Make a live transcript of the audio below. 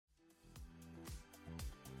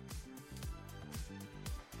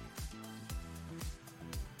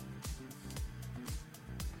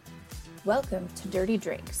Welcome to Dirty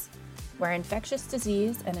Drinks, where infectious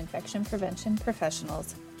disease and infection prevention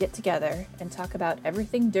professionals get together and talk about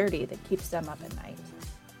everything dirty that keeps them up at night.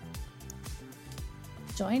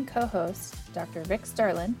 Join co-hosts Dr. Rick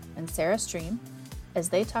Starlin and Sarah Stream as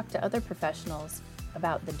they talk to other professionals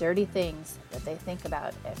about the dirty things that they think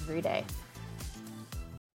about every day.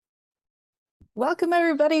 Welcome,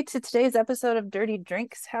 everybody, to today's episode of Dirty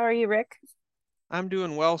Drinks. How are you, Rick? I'm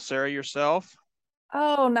doing well, Sarah. Yourself?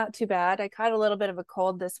 Oh, not too bad. I caught a little bit of a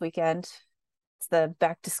cold this weekend. It's the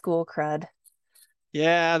back to school crud.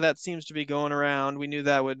 Yeah, that seems to be going around. We knew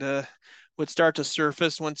that would start to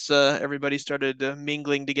surface once everybody started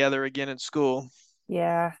mingling together again at school.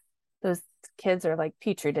 Yeah, those kids are like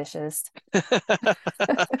petri dishes.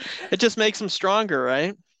 It just makes them stronger,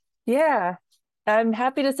 right? Yeah, I'm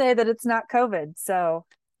happy to say that it's not COVID, so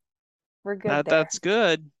we're good there. That's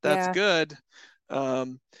good. That's Yeah, good.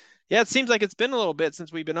 Um, yeah, it seems like it's been a little bit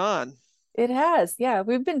since we've been on. it has. Yeah,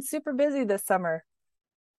 we've been super busy this summer.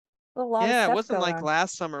 A lot of Yeah, it stuff wasn't going like on.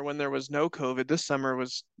 last summer when there was no COVID. This summer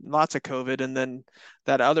was lots of COVID, and then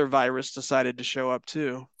that other virus decided to show up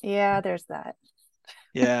too. Yeah, there's that.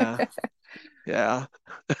 Yeah, yeah.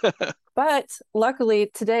 But luckily,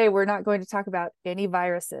 today we're not going to talk about any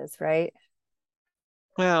viruses, right?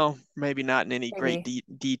 Well, maybe not in any great Maybe.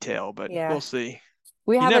 detail, but we'll Yeah. see.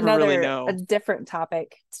 We You have never really a know. different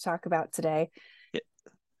topic to talk about today. Y-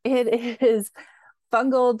 It is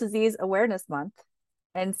Fungal Disease Awareness Month.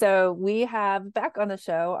 And so we have back on the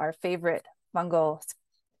show our favorite fungal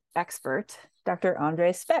expert, Dr.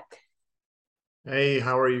 Andre Speck. Hey,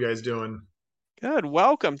 how are you guys doing? Good.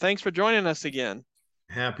 Welcome. Thanks for joining us again.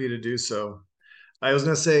 Happy to do so. I was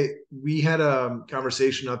going to say, we had a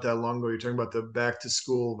conversation not that long ago. You're talking about the back to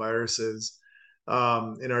school viruses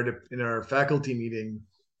in our faculty meeting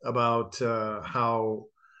about how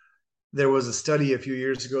there was a study a few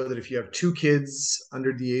years ago that if you have two kids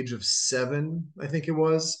under the age of 7, I think it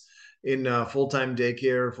was, in full-time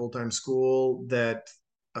daycare, full-time school, that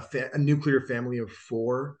a nuclear family of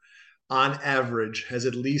 4 on average has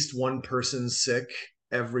at least one person sick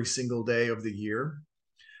every single day of the year.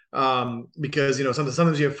 Because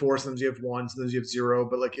sometimes you have 4, sometimes you have 1, sometimes you have 0,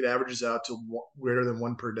 but like it averages out to greater than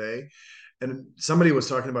 1 per day. And somebody was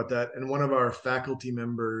talking about that, and one of our faculty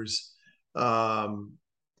members,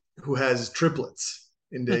 who has triplets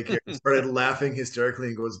in daycare, started laughing hysterically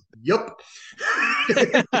and goes, "Yup."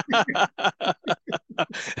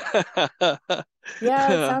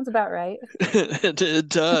 Yeah, it sounds about right. It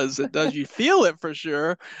does. It does. You feel it for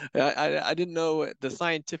sure. I didn't know the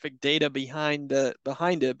scientific data behind it,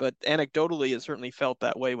 but anecdotally, it certainly felt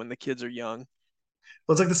that way when the kids are young.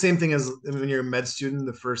 Well, it's like the same thing as when you're a med student,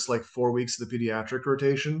 the first like 4 weeks of the pediatric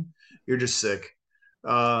rotation, you're just sick.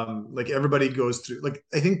 Like everybody goes through, like,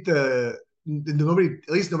 I think nobody, at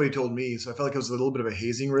least nobody told me. So I felt like it was a little bit of a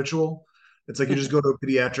hazing ritual. It's like you just go to a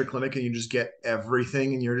pediatric clinic and you just get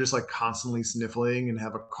everything, and you're just like constantly sniffling and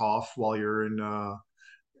have a cough while you're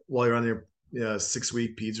on your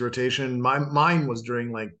 6-week peds rotation. Mine was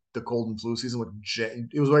during like the cold and flu season.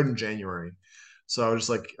 It was right in January, so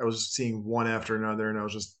I was seeing one after another, and I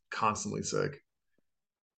was just constantly sick.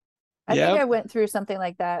 I think Yep. I went through something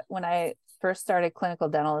like that when I first started clinical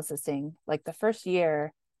dental assisting. Like the first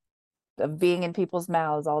year of being in people's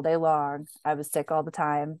mouths all day long, I was sick all the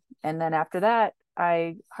time. And then after that,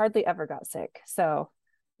 I hardly ever got sick. So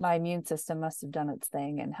my immune system must have done its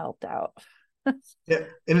thing and helped out. Yeah,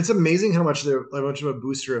 and it's amazing how much of a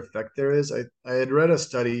booster effect there is. I had read a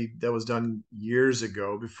study that was done years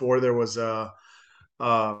ago before there was a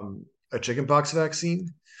chickenpox vaccine,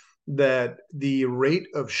 that the rate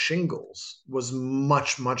of shingles was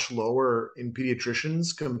much, much lower in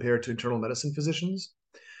pediatricians compared to internal medicine physicians.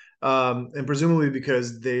 And presumably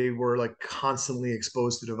because they were like constantly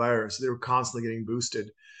exposed to the virus, they were constantly getting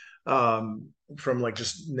boosted um, from like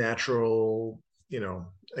just natural,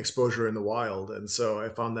 exposure in the wild. And so I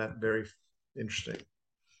found that very interesting.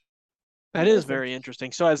 That That is is very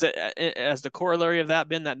interesting. interesting. So as the corollary of that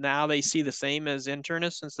been that now they see the same as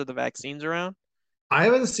internists since the vaccines around? I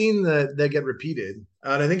haven't seen that get repeated,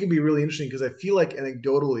 and I think it'd be really interesting because I feel like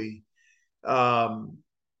anecdotally, um,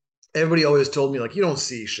 everybody always told me like you don't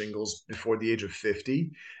see shingles before the age of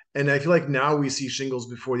 50, and I feel like now we see shingles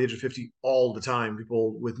before the age of 50 all the time.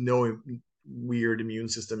 People with no weird immune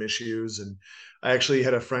system issues, and I actually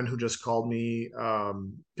had a friend who just called me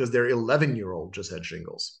because their 11-year-old just had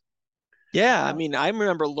shingles. Yeah, I Oh, mean, I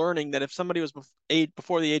remember learning that if somebody was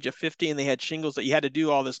before the age of 50 and they had shingles, that you had to do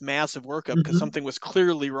all this massive workup because Mhm. something was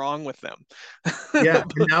clearly wrong with them. Yeah,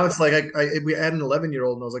 and now it's like we had an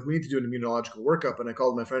 11-year-old, and I was like, we need to do an immunological workup, and I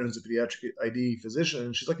called my friend who's a pediatric ID physician,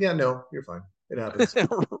 and she's like, yeah, no, you're fine. It happens. Like,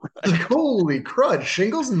 Right. holy crud,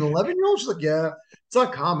 shingles in an 11-year-old? She's like, yeah, it's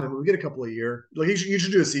not common. We get a couple a year. Like you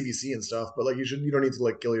should do a CBC and stuff, but like you don't need to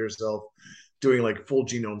like kill yourself doing like full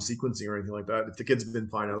genome sequencing or anything like that. If the kid's been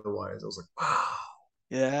fine otherwise. I was like, wow.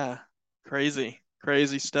 Yeah. Crazy.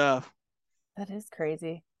 Crazy stuff. That is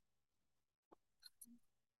crazy.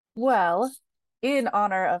 Well, in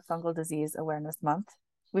honor of Fungal Disease Awareness Month,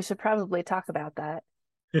 we should probably talk about that,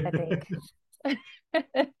 I think.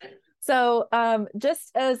 So,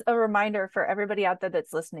 just as a reminder for everybody out there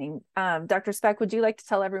that's listening, Dr. Speck, would you like to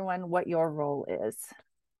tell everyone what your role is?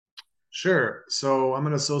 Sure. So I'm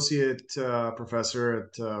an associate professor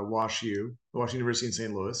at Washington University in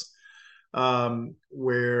St. Louis,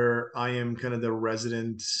 where I am kind of the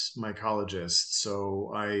resident mycologist.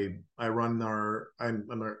 So I run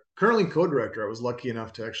I'm a currently co-director. I was lucky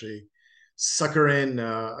enough to actually sucker in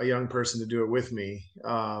a young person to do it with me,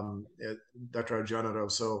 Dr. Adriana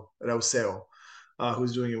Rauseo,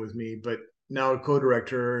 who's doing it with me. But now a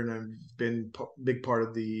co-director, and I've been big part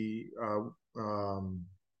of the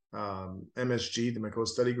MSG, the Mycosis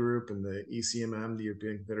Study Group, and the ECMM, the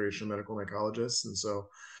European Federation of Medical Mycologists. And so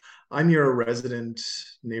I'm your resident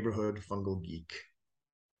neighborhood fungal geek.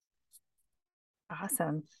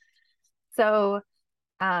 Awesome. So,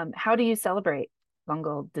 how do you celebrate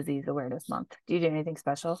Fungal Disease Awareness Month? Do you do anything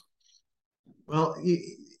special? Well,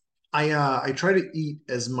 I try to eat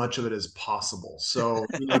as much of it as possible. So,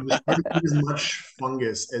 just try to eat as much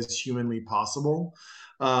fungus as humanly possible.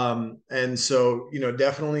 And so,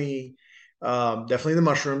 definitely the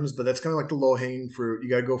mushrooms, but that's kind of like the low hanging fruit. You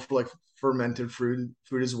got to go for like fermented food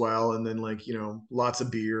as well. And then like, lots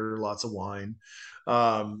of beer, lots of wine,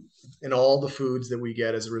 and all the foods that we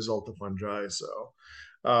get as a result of fungi. So,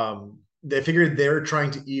 they figured they're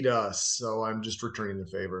trying to eat us. So I'm just returning the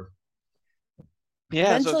favor. Yeah,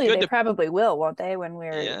 so it's Eventually, good they to probably will, won't they, when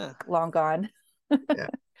we're yeah. long gone? Yeah.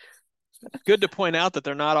 Good to point out that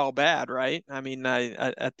they're not all bad, right? I mean,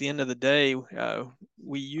 at the end of the day,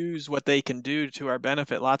 we use what they can do to our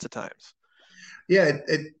benefit lots of times. Yeah,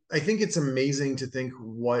 I think it's amazing to think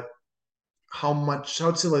how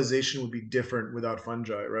civilization would be different without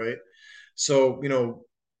fungi, right? So,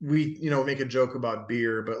 we, make a joke about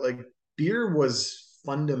beer, but like beer was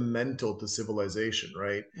fundamental to civilization,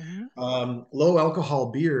 right? Mm-hmm. Low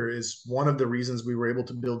alcohol beer is one of the reasons we were able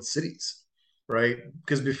to build cities, right?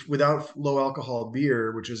 Because without low alcohol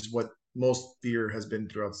beer, which is what most beer has been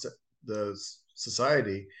throughout the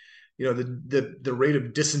society, the rate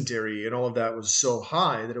of dysentery and all of that was so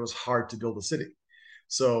high that it was hard to build a city.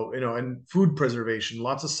 So, and food preservation,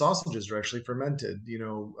 lots of sausages are actually fermented.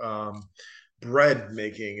 Bread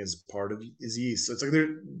making is yeast. So it's like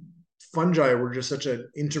fungi were just such an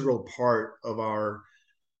integral part of our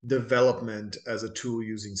development as a tool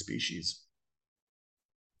using species.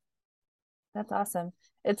 That's awesome.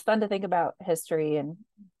 It's fun to think about history and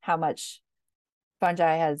how much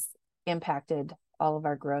fungi has impacted all of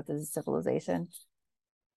our growth as a civilization.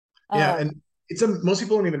 Yeah, Um, and most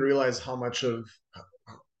people don't even realize how much of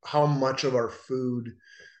our food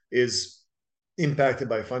is impacted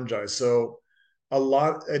by fungi. So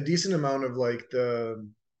a decent amount of like the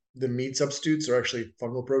meat substitutes are actually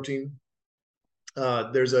fungal protein.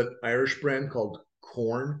 There's an Irish brand called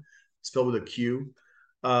Corn, spelled with a Q.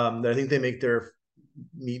 That I think they make their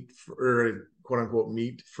meat or quote unquote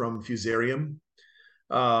meat from Fusarium,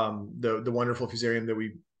 the wonderful Fusarium that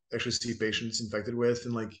we actually see patients infected with,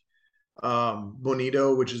 and like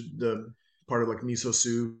bonito, which is the part of like miso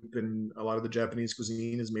soup, and a lot of the Japanese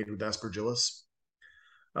cuisine is made with aspergillus.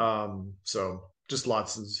 So just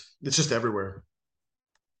it's just everywhere.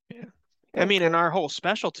 Yeah. I Very mean, and cool. our whole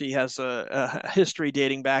specialty has a history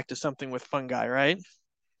dating back to something with fungi, right?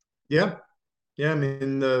 Yeah. Yeah. I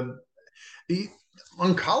mean, the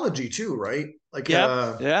oncology too, right? Like,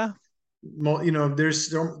 Yep. Yeah.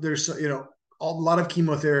 there's, a lot of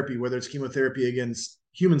chemotherapy, whether it's chemotherapy against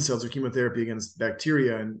human cells or chemotherapy against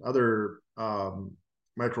bacteria and other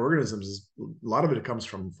microorganisms, a lot of it comes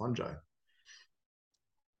from fungi.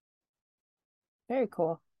 Very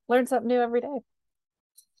cool. Learn something new every day.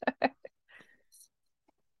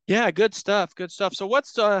 Yeah, good stuff. Good stuff. So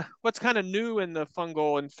what's kind of new in the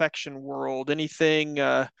fungal infection world? Anything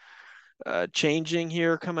changing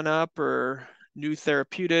here coming up, or new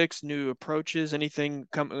therapeutics, new approaches, anything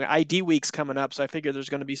ID week's coming up, so I figure there's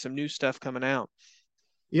going to be some new stuff coming out.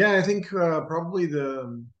 Yeah, I think probably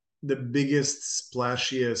the biggest,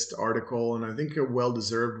 splashiest article, and I think a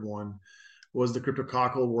well-deserved one, was the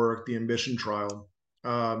cryptococcal work, the Ambition trial,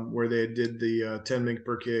 where they did the 10 mg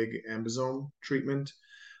per kg ambisome treatment.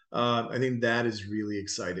 I think that is really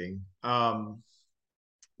exciting.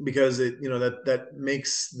 because that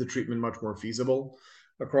makes the treatment much more feasible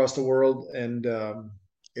across the world, and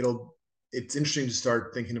it's interesting to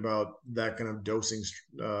start thinking about that kind of dosing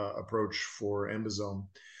approach for AmBisome.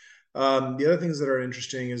 The other things that are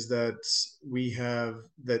interesting is that we have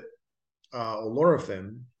that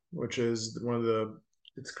Olorofim, which is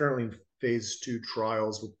it's currently in phase 2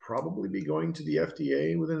 trials, will probably be going to the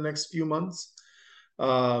FDA within the next few months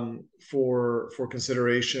for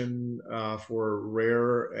consideration for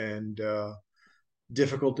rare and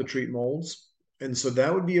difficult to treat molds. And so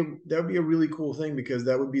that would be a really cool thing, because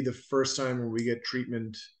that would be the first time where we get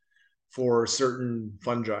treatment for certain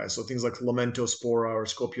fungi. So things like Lamentospora or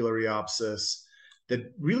Scopulariopsis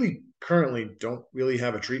that really currently don't really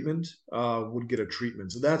have a treatment would get a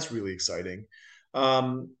treatment. So that's really exciting.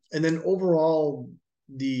 And then overall,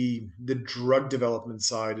 the drug development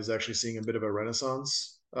side is actually seeing a bit of a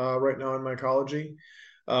renaissance right now in mycology.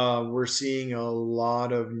 We're seeing a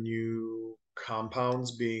lot of new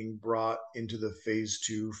compounds being brought into the phase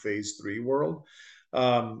 2, phase 3 world.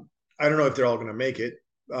 I don't know if they're all going to make it,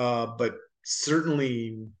 but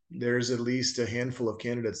certainly there's at least a handful of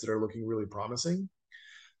candidates that are looking really promising.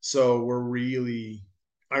 So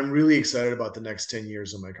I'm really excited about the next 10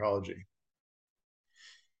 years of mycology.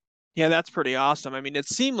 Yeah, that's pretty awesome. I mean, it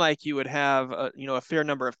seemed like you would have a fair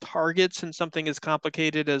number of targets in something as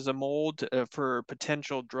complicated as a mold for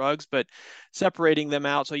potential drugs, but separating them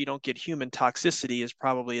out so you don't get human toxicity is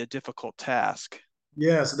probably a difficult task.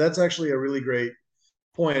 Yeah, so that's actually a really great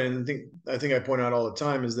point, and I think I point out all the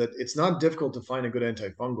time is that it's not difficult to find a good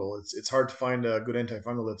antifungal. It's hard to find a good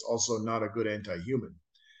antifungal that's also not a good anti-human.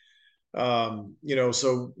 So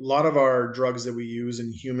a lot of our drugs that we use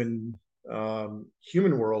in human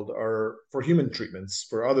world are for human treatments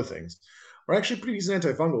for other things are actually pretty decent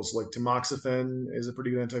antifungals. Like tamoxifen is a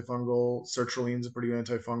pretty good antifungal, sertraline is a pretty good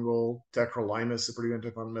antifungal, tacrolimus is a pretty good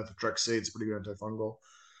antifungal, methotrexate is a pretty good antifungal.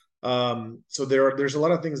 So there's a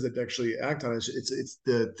lot of things that actually act on it. It's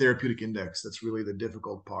the therapeutic index that's really the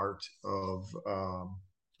difficult part of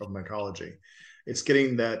mycology. It's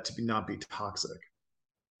getting that to not be toxic.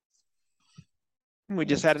 We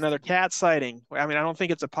just had another cat sighting. I mean, I don't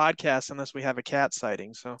think it's a podcast unless we have a cat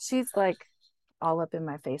sighting. So she's like all up in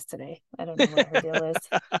my face today. I don't know what her deal is.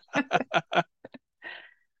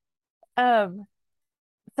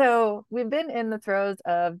 So we've been in the throes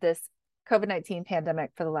of this COVID-19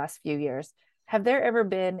 pandemic for the last few years. Have there ever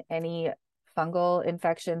been any fungal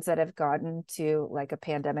infections that have gotten to like a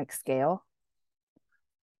pandemic scale?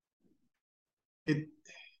 I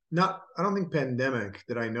don't think pandemic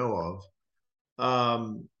that I know of.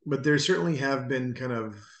 But there certainly have been kind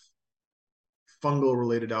of fungal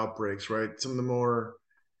related outbreaks, right? Some of the more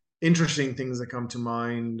interesting things that come to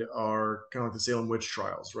mind are kind of like the Salem witch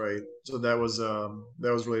trials, right? So that was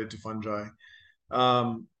related to fungi.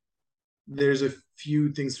 There's a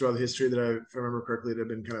few things throughout the history that if I remember correctly, that have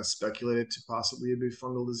been kind of speculated to possibly be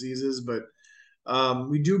fungal diseases, but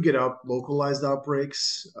we do get localized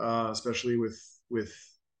outbreaks, especially with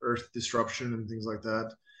earth disruption and things like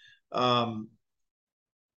that.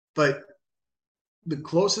 But the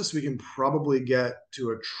closest we can probably get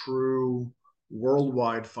to a true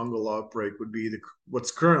worldwide fungal outbreak would be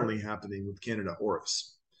what's currently happening with Candida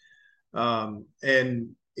auris. And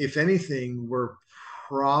if anything, we're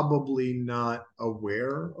probably not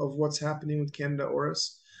aware of what's happening with Candida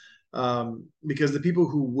auris, because the people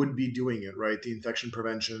who would be doing it, right, the infection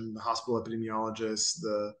prevention, the hospital epidemiologists,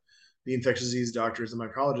 the infectious disease doctors, the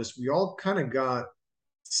mycologists, we all kind of got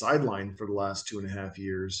sidelined for the last 2.5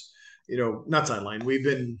 years. Not sidelined. We've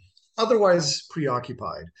been otherwise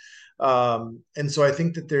preoccupied. And so I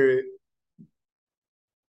think that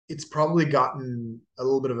it's probably gotten a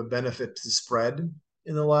little bit of a benefit to spread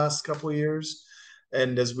in the last couple of years.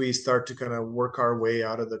 And as we start to kind of work our way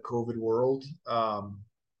out of the COVID world,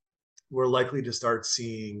 we're likely to start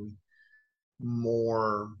seeing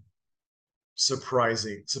more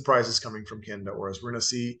surprises coming from Candida auris. We're going to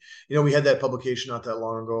see, we had that publication not that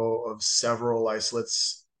long ago of several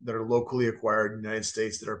isolates that are locally acquired in the United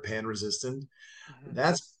States that are pan-resistant.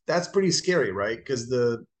 Mm-hmm. That's pretty scary, right? Because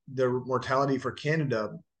the mortality for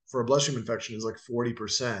Candida for a bloodstream infection is like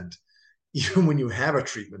 40%, even when you have a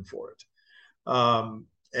treatment for it.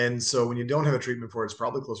 And so when you don't have a treatment for it, it's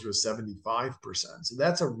probably closer to 75%. So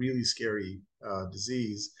that's a really scary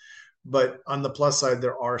disease. But on the plus side,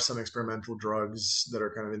 there are some experimental drugs that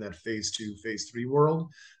are kind of in that phase 2, phase 3 world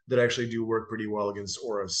that actually do work pretty well against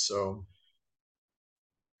auris. So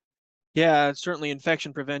Yeah, certainly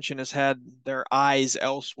infection prevention has had their eyes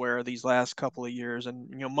elsewhere these last couple of years.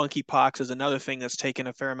 And, monkeypox is another thing that's taken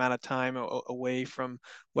a fair amount of time away from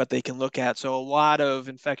what they can look at. So a lot of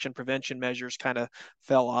infection prevention measures kind of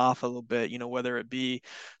fell off a little bit, whether it be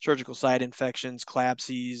surgical site infections,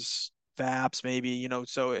 CLABSIs, VAPS, maybe,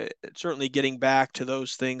 so certainly getting back to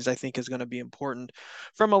those things I think is going to be important.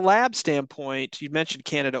 From a lab standpoint, you mentioned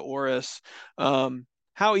Candida auris.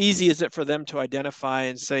 How easy is it for them to identify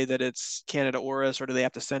and say that it's Candida auris, or do they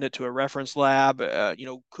have to send it to a reference lab?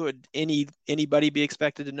 Could anybody be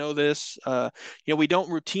expected to know this? We don't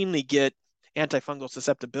routinely get antifungal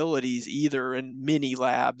susceptibilities either in mini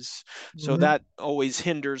labs, so Mhm. that always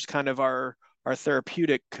hinders kind of our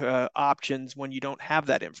therapeutic options when you don't have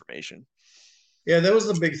that information. Yeah, that was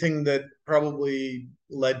the big thing that probably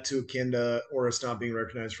led to Candida auris not being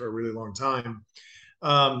recognized for a really long time.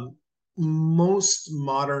 Um, Most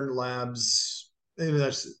modern labs, maybe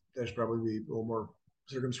that's probably be a little more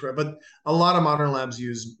circumscribed, but a lot of modern labs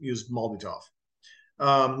use MALDI-TOF.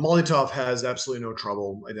 MALDI-TOF has absolutely no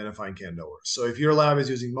trouble identifying Candida auris. So if your lab is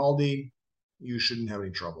using MALDI, you shouldn't have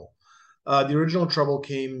any trouble. The original trouble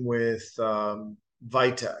came with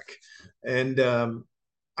Vitek, and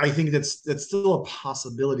I think that's still a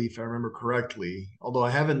possibility if I remember correctly. Although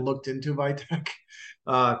I haven't looked into Vitek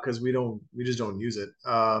because we just don't use it.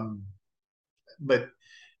 But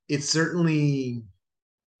it's certainly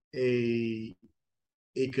a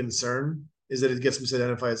a concern is that it gets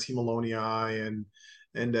misidentified as hemoloniae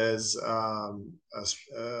and as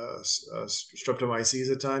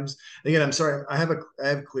streptomyces at times. Again, I'm sorry, I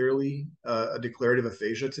have clearly a declarative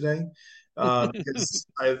aphasia today. Because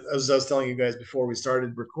as I was telling you guys before we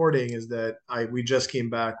started recording, is that we just came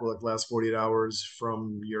back with like last 48 hours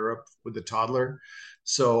from Europe with the toddler,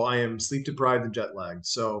 so I am sleep deprived and jet lagged.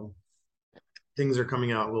 So things are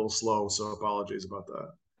coming out a little slow. So apologies about that.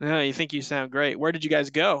 No, you think you sound great. Where did you guys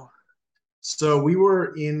go? So we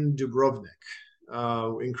were in Dubrovnik,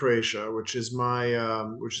 in Croatia, which is my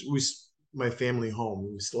family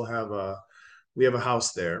home. We have a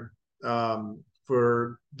house there.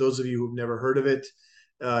 For those of you who've never heard of it,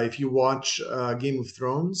 if you watch Game of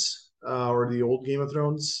Thrones or the old Game of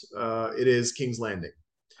Thrones, it is King's Landing.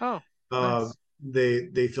 Oh, Uh, nice.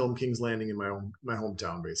 they filmed King's Landing in my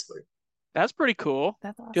hometown, basically. That's pretty cool.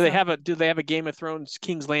 That's Do they awesome. have a Game of Thrones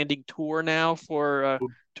King's Landing tour now for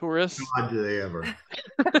tourists? God, do they ever?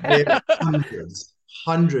 They have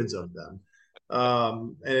hundreds of them,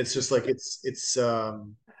 and it's just like it,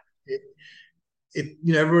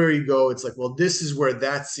 everywhere you go, it's like, well, this is where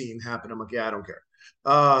that scene happened. I'm like, yeah, I don't care.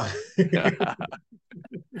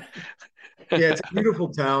 Yeah, it's a beautiful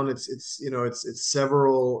town. It's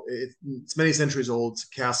many centuries old. It's a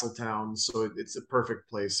castle town, so it's a perfect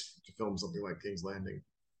place to film something like King's Landing.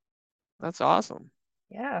 That's awesome.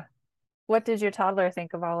 Yeah. What did your toddler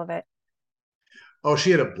think of all of it? Oh,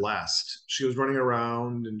 she had a blast. She was running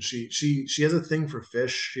around, and she has a thing for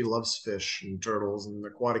fish. She loves fish and turtles and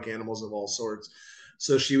aquatic animals of all sorts.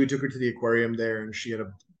 So we took her to the aquarium there, and she had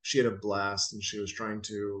a blast, and she was trying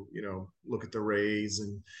to look at the rays,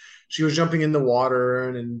 and she was jumping in the water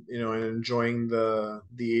and enjoying the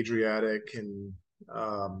Adriatic and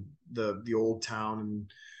the old town.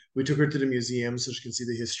 And we took her to the museum so she can see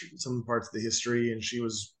the history, some parts of the history, and she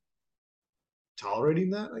was tolerating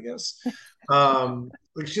that, I guess.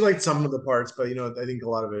 Like she liked some of the parts, but I think a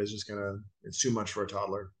lot of it is just it's too much for a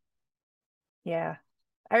toddler. Yeah.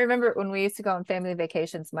 I remember when we used to go on family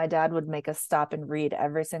vacations, my dad would make us stop and read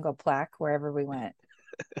every single plaque wherever we went.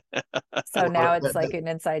 So now Wow, it's like an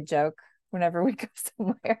inside joke whenever we go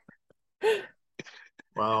somewhere.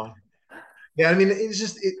 wow. Yeah, I mean, it's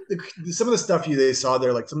just some of the stuff they saw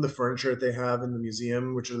there, like some of the furniture that they have in the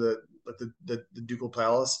museum, which are the ducal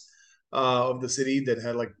palace of the city that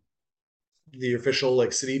had like the official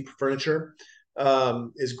like city furniture,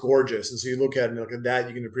 is gorgeous. And so you look at it and look at that,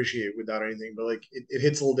 you can appreciate without anything. But like it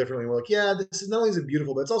hits a little differently. We're like, yeah, this is not only is it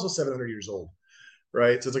beautiful, but it's also 700 years old,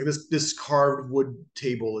 right? So it's like this carved wood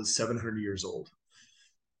table is 700 years old.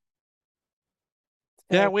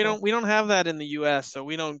 Yeah, Very cool. we don't have that in the US, so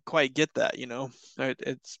we don't quite get that,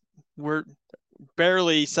 It's we're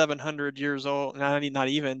barely 700 years old, not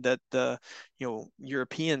even that the,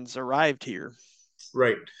 Europeans arrived here.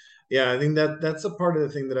 Right. Yeah, I think that's a part of the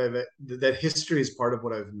thing that history is part of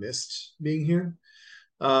what I've missed being here.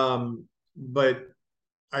 But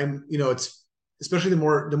it's especially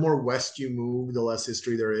the more west you move, the less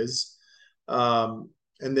history there is. And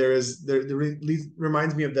there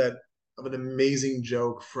reminds me of an amazing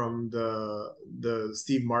joke from the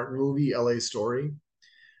Steve Martin movie L.A. Story,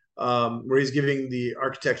 where he's giving the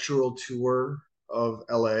architectural tour of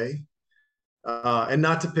L.A. And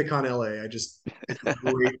not to pick on LA, it's a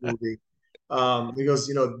great movie. He goes,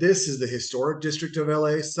 this is the historic district of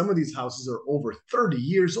LA. Some of these houses are over 30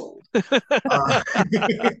 years old.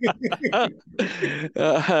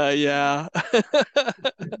 Yeah.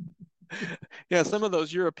 Yeah, some of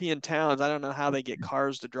those European towns, I don't know how they get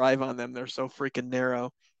cars to drive on them. They're so freaking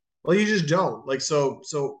narrow. Well, you just don't like so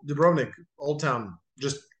Dubrovnik, Old Town,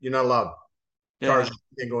 just you're not allowed. Cars Yeah,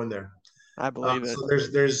 can't go in there. I believe it. So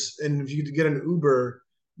there's and if you get an Uber,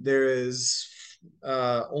 there is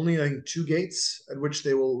only I think 2 gates at which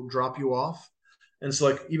they will drop you off. And so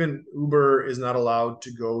like even Uber is not allowed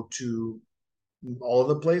to go to all of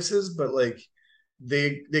the places, but like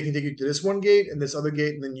they can take you to this one gate and this other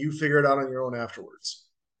gate, and then you figure it out on your own afterwards.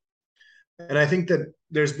 And I think that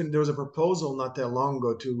there was a proposal not that long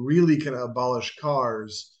ago to really kind of abolish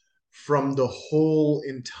cars from the whole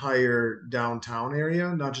entire downtown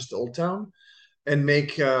area, not just Old Town, and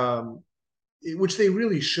make which they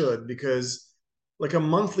really should, because like a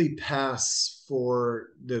monthly pass for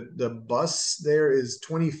the bus there is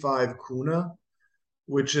 25 kuna,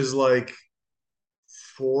 which is like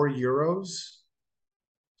 €4.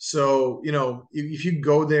 So, if you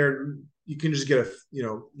go there, you can just get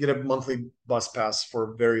a monthly bus pass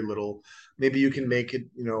for very little. Maybe you can make it,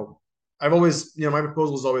 I've always, my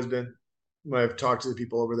proposal has always been when I've talked to the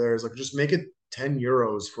people over there is like, just make it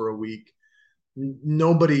 €10 for a week.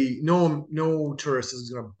 Nobody, no tourist is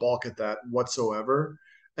going to balk at that whatsoever.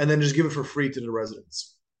 And then just give it for free to the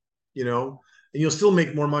residents, and you'll still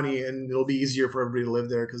make more money and it'll be easier for everybody to live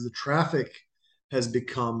there because the traffic has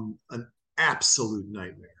become an absolute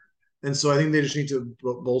nightmare. And so I think they just need to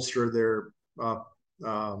bolster their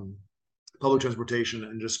public transportation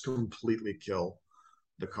and just completely kill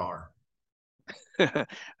the car.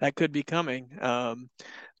 That could be coming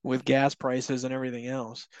with gas prices and everything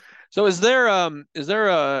else. So is there a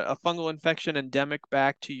fungal infection endemic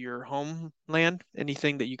back to your homeland?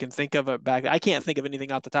 Anything that you can think of back? I can't think of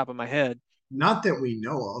anything off the top of my head. Not that we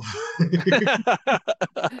know of.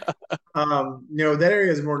 That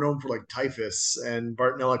area is more known for like typhus and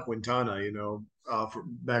Bartonella quintana,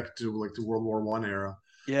 back to like the World War I era.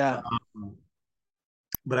 Yeah.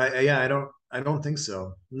 But I don't think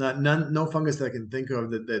so. No fungus that I can think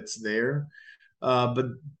of that's there. But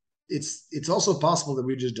it's also possible that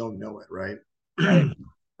we just don't know it, right?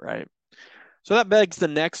 Right. So that begs the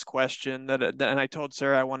next question and I told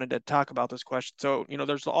Sarah I wanted to talk about this question. So,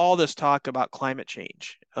 there's all this talk about climate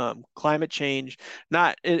change. Climate change,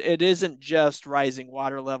 it isn't just rising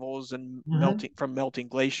water levels and melting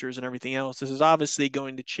glaciers and everything else. This is obviously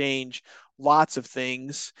going to change lots of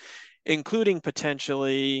things, including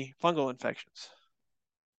potentially fungal infections.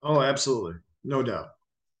 Oh, absolutely. No doubt.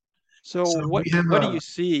 So what do you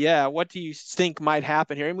see? Yeah, what do you think might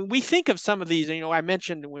happen here? I mean, we think of some of these, I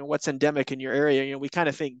mentioned what's endemic in your area. We kind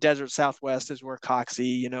of think desert Southwest is where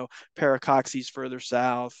cocci, paracoxy's further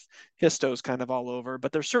south, histo's kind of all over.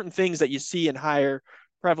 But there's certain things that you see in higher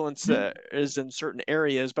prevalence is in certain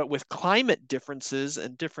areas. But with climate differences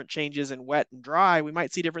and different changes in wet and dry, we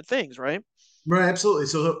might see different things, right? Right, absolutely.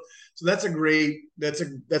 So that's an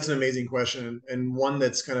amazing question, and one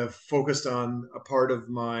that's kind of focused on a part of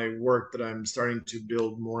my work that I'm starting to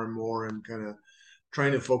build more and more and kind of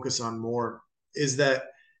trying to focus on more, is that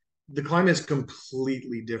the climate is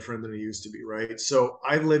completely different than it used to be, right? So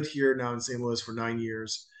I've lived here now in St. Louis for 9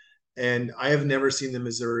 years, and I have never seen the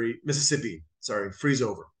Mississippi, freeze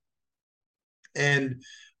over. And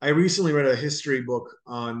I recently read a history book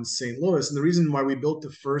on St. Louis, and the reason why we built the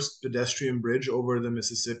first pedestrian bridge over the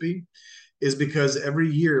Mississippi is because every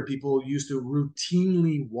year people used to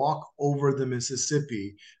routinely walk over the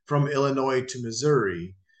Mississippi from Illinois to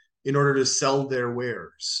Missouri in order to sell their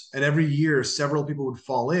wares. And every year, several people would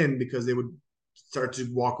fall in because they would start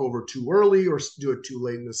to walk over too early or do it too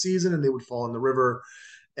late in the season, and they would fall in the river.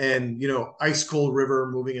 And, ice cold river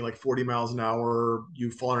moving at like 40 miles an hour, you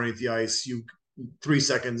fall underneath the ice, 3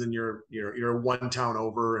 seconds and you're one town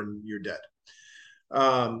over and you're dead.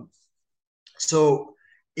 So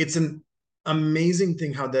it's an amazing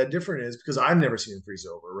thing how that different is, because I've never seen it freeze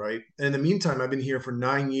over, right? And in the meantime, I've been here for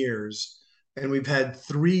 9 years and we've had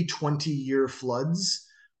 3 20-year floods,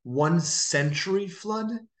 1 century flood.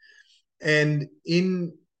 And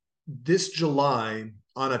in this July,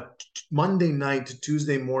 on a Monday night to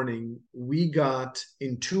Tuesday morning, we got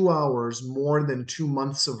in 2 hours more than 2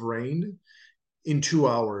 months of rain in 2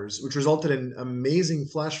 hours, which resulted in amazing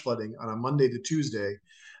flash flooding on a Monday to Tuesday.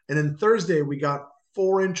 And then Thursday, we got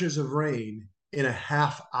 4 inches of rain in a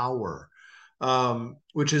half hour,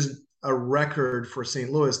 which is a record for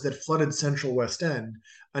St. Louis, that flooded Central West End,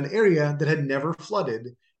 an area that had never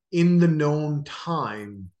flooded in the known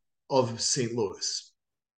time of St. Louis,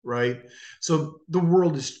 right? So the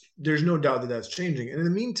world is, there's no doubt that that's changing. And in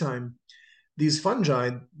the meantime, these fungi,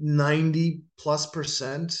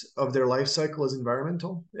 90+% of their life cycle is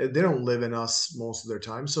environmental. They don't live in us most of their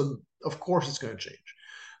time. So of course it's going to change.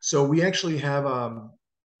 So we actually have a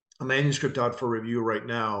manuscript out for review right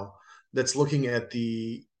now that's looking at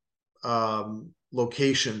the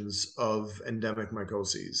locations of endemic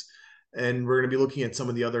mycoses. And we're going to be looking at some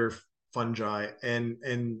of the other fungi.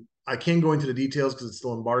 And I can't go into the details because it's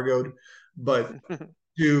still embargoed, but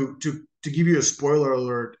to give you a spoiler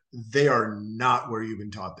alert, they are not where you've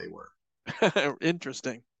been taught they were.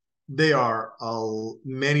 Interesting. They are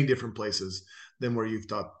many different places than where you've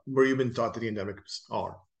been taught that the endemics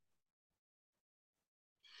are.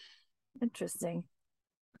 Interesting.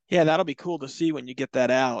 Yeah, that'll be cool to see when you get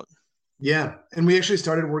that out. Yeah, and we actually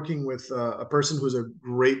started working with a person who's a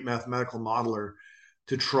great mathematical modeler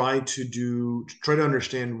to try to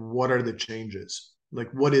understand what are the changes.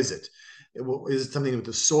 Like, what is it? Is it something with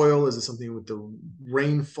the soil? Is it something with the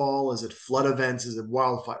rainfall? Is it flood events? Is it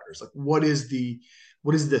wildfires? Like, what is the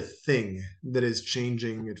thing that is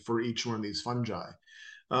changing it for each one of these fungi?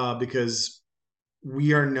 Because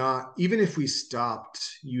we are not, even if we stopped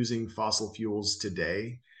using fossil fuels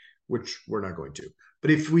today, which we're not going to,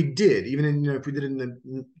 but if we did, even in, if we did it in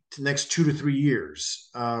the next 2 to 3 years,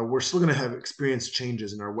 we're still going to have experienced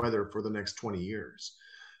changes in our weather for the next 20 years.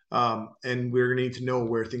 And we're going to need to know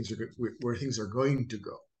where things are going to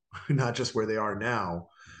go, not just where they are now,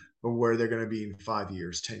 but where they're going to be in 5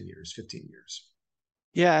 years, 10 years, 15 years.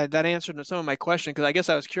 Yeah, that answered some of my question because I guess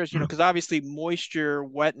I was curious, because obviously moisture,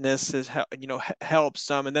 wetness is, helps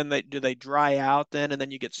some, and then do they dry out then, and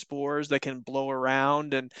then you get spores that can blow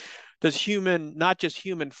around, and does not just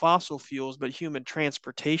human fossil fuels, but human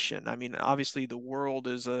transportation? I mean, obviously the world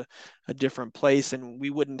is a different place, and we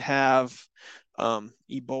wouldn't have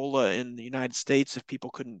Ebola in the United States if people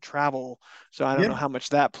couldn't travel. So I don't know how much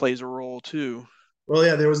that plays a role too. Well,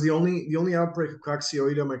 yeah, there was the only outbreak of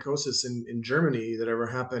coccidioidomycosis in Germany that ever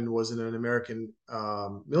happened was in an American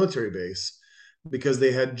military base, because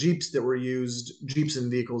they had jeeps and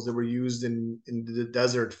vehicles that were used in the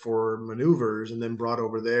desert for maneuvers, and then brought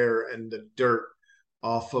over there, and the dirt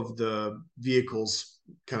off of the vehicles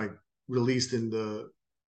kind of released in the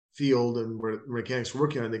field, and where mechanics were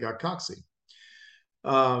working on it, they got cocci.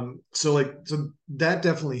 So that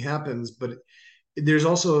definitely happens, but there's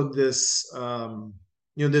also this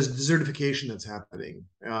this desertification that's happening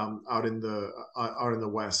out in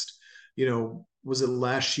the West. Was it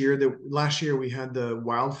last year we had the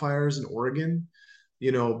wildfires in Oregon?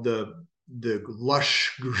 The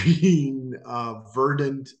lush green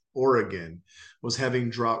verdant Oregon was having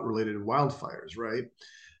drought related wildfires, right?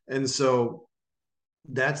 And so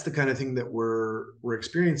that's the kind of thing that we're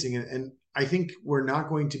experiencing, and I think we're not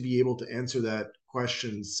going to be able to answer that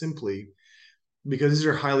question simply, because these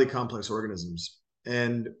are highly complex organisms.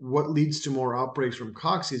 And what leads to more outbreaks from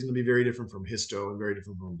cocci is going to be very different from histo, and very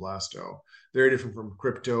different from blasto, very different from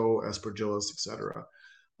crypto, aspergillus, etc.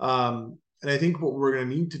 And I think what we're going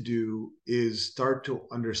to need to do is start to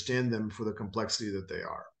understand them for the complexity that they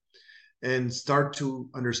are, and start to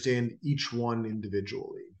understand each one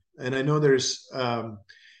individually. And I know there's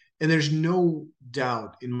no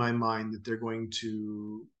doubt in my mind that they're going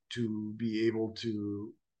to be able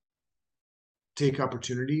to take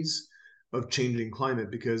opportunities of changing climate,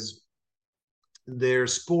 because their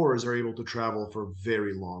spores are able to travel for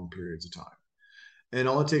very long periods of time. And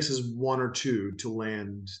all it takes is one or two to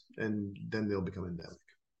land, and then they'll become endemic.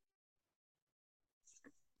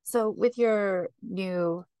 So with your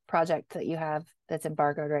new project that you have that's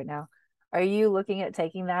embargoed right now, are you looking at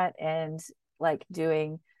taking that and like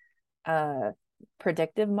doing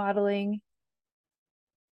predictive modeling?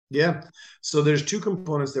 Yeah. So there's two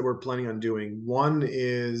components that we're planning on doing. One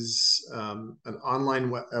is an online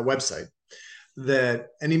website that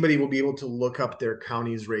anybody will be able to look up their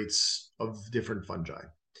county's rates of different fungi.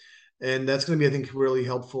 And that's going to be, I think, really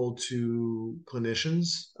helpful to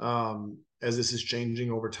clinicians as this is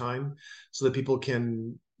changing over time, so that people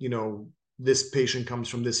can, this patient comes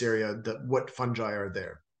from this area, what fungi are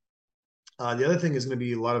there. The other thing is going to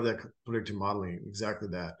be a lot of that predictive modeling, exactly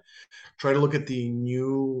that. Try to look at the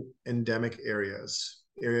new endemic areas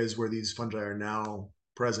where these fungi are now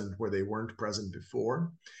present, where they weren't present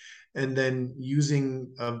before. And then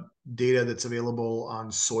using data that's available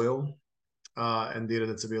on soil and data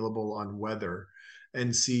that's available on weather,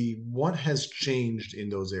 and see what has changed in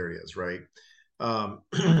those areas, right? And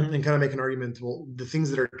kind of make an argument, well, the things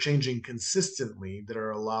that are changing consistently that are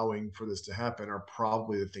allowing for this to happen are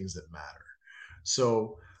probably the things that matter.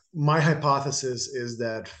 So my hypothesis is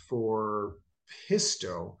that for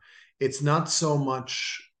histo, it's not so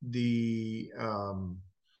much the um,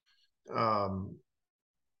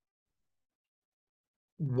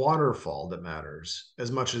 waterfall that matters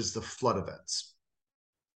as much as the flood events.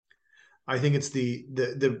 I think it's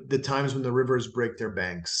the times when the rivers break their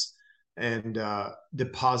banks and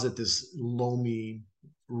deposit this loamy,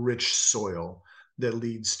 rich soil that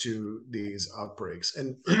leads to these outbreaks.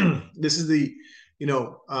 And this is the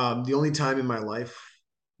only time in my life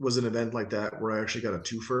was an event like that where I actually got a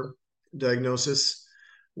twofer diagnosis,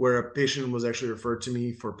 where a patient was actually referred to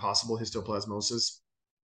me for possible histoplasmosis,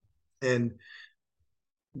 and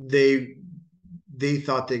they they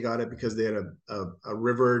thought they got it because they had a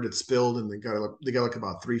river that spilled, and they got like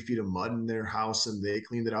about 3 feet of mud in their house, and they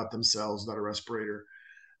cleaned it out themselves without a respirator.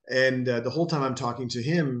 And the whole time I'm talking to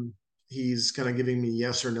him, he's kind of giving me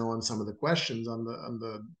yes or no on some of the questions on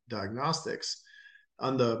the diagnostics,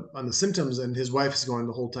 on the symptoms, and his wife is going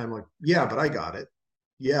the whole time like, yeah, but I got it.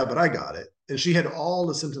 Yeah, but I got it. And she had all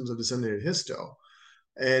the symptoms of disseminated histo.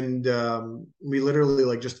 And we literally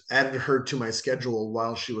like just added her to my schedule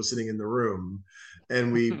while she was sitting in the room,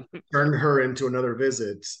 and we turned her into another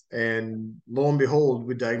visit, and lo and behold,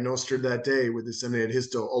 we diagnosed her that day with disseminated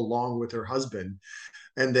histo along with her husband,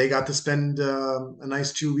 and they got to spend a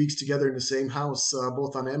nice 2 weeks together in the same house,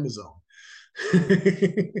 both on Amazon.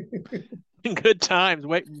 Good times.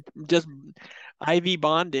 Wait, just IV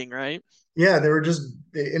bonding, right? Yeah, they were just,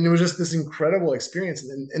 and it was just this incredible experience,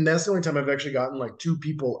 and that's the only time I've actually gotten like two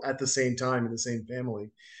people at the same time in the same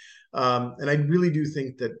family. And I really do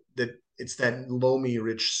think that it's that loamy,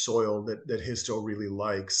 rich soil that histo really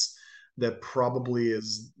likes. That probably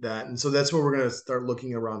is that, and so that's where we're going to start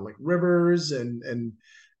looking around like rivers, and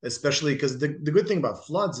especially because the good thing about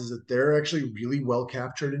floods is that they're actually really well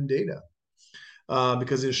captured in data,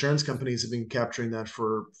 because insurance companies have been capturing that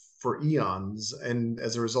for eons, and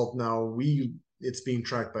as a result, now it's being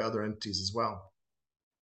tracked by other entities as well.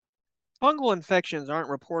 Fungal infections aren't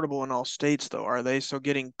reportable in all states, though, are they? So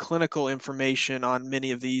getting clinical information on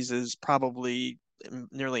many of these is probably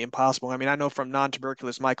nearly impossible. I mean, I know from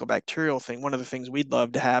non-tuberculous mycobacterial thing, one of the things we'd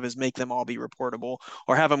love to have is make them all be reportable,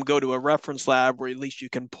 or have them go to a reference lab where at least you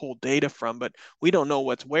can pull data from, but we don't know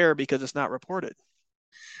what's where because it's not reported.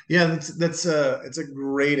 Yeah, that's it's a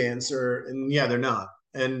great answer, and yeah, they're not.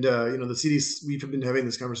 And the CDC, we've been having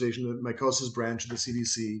this conversation. The mycosis branch of the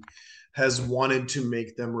CDC has wanted to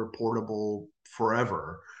make them reportable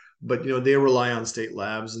forever, but they rely on state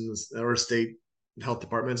labs or state health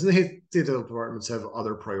departments, and the state health departments have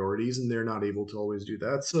other priorities, and they're not able to always do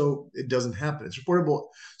that. So it doesn't happen. It's reportable.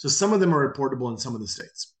 So some of them are reportable in some of the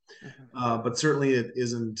states, but certainly it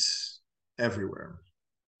isn't everywhere.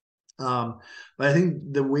 But I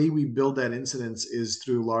think the way we build that incidence is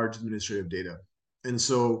through large administrative data. And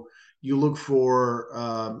so you look for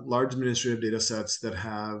large administrative data sets that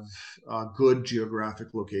have good geographic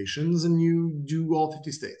locations, and you do all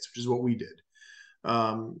 50 states, which is what we did.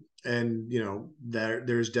 And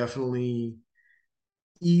there's definitely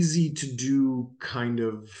easy to do kind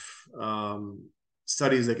of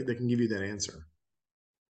studies that can give you that answer.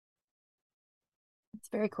 It's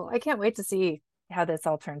very cool. I can't wait to see how this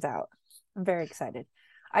all turns out. I'm very excited.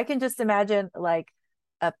 I can just imagine like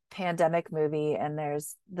a pandemic movie, and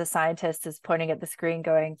there's the scientist is pointing at the screen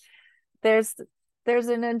going, there's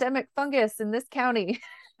an endemic fungus in this county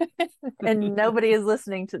and nobody is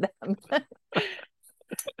listening to them.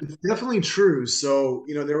 It's definitely true. So,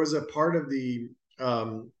 there was a part of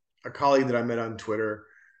a colleague that I met on Twitter,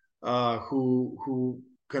 who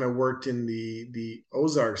kind of worked in the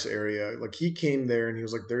Ozarks area. Like he came there and he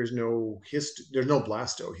was like, there's no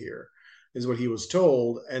blasto here, is what he was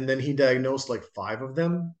told. And then he diagnosed like 5 of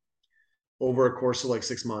them over a course of like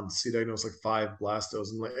 6 months. He diagnosed like 5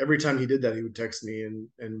 blastos. And like every time he did that, he would text me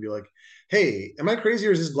and be like, hey, am I crazy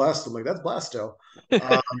or is this blasto? I'm like, that's blasto.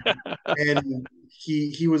 And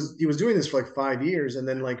he was doing this for like 5 years. And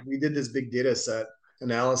then like we did this big data set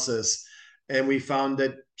analysis, and we found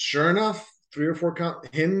that sure enough, 3 or 4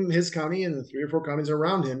 his county and the 3 or 4 counties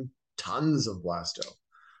around him, tons of blasto.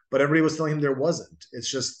 But everybody was telling him there wasn't. It's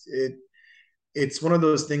just it's one of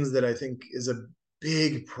those things that I think is a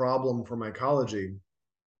big problem for mycology,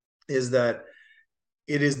 is that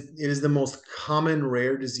it is the most common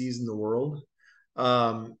rare disease in the world,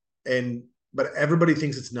 but everybody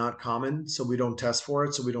thinks it's not common, so we don't test for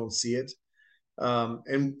it, so we don't see it,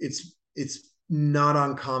 and it's not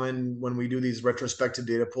uncommon when we do these retrospective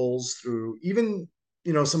data pulls through even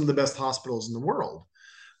some of the best hospitals in the world,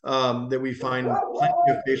 that we find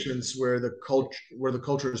plenty of patients where the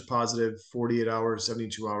culture is positive 48 hours,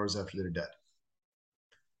 72 hours after they're dead.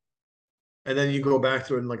 And then you go back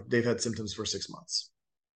through it and like they've had symptoms for 6 months.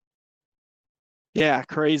 Yeah,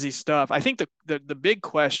 crazy stuff. I think the big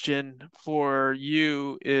question for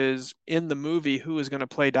you is in the movie, who is going to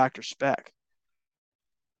play Dr. Speck?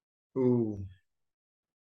 Ooh.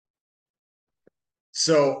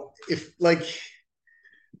 So if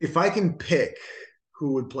I can pick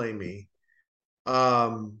who would play me,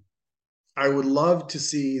 um, I would love to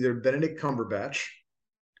see either Benedict Cumberbatch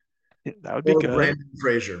That would be or good. Brandon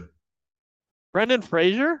Fraser. Brendan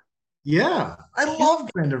Fraser? Yeah, I He's love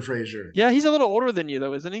Brandon Fraser. yeah, he's a little older than you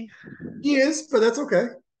though, isn't he? He is, but that's okay.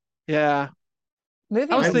 Yeah.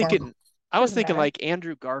 I Movie was I age thinking I was doesn't thinking matter. like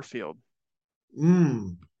Andrew Garfield.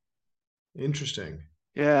 mm, interesting.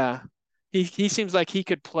 Yeah. He seems like he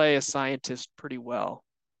could play a scientist pretty well,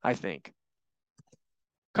 I think.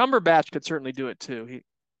 Cumberbatch could certainly do it too.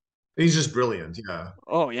 He's just brilliant. Yeah,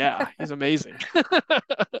 Oh yeah, he's amazing.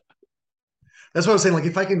 that's what I was saying. Like,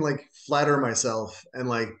 if I can like flatter myself and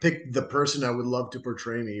like pick the person I would love to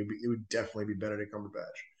portray me, it would definitely be Benedict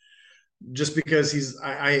Cumberbatch. Just because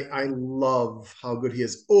I love how good he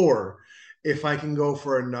is. Or if I can go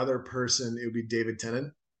for another person, it would be David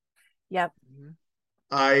Tennant. Yep. Mhm.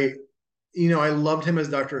 I I loved him as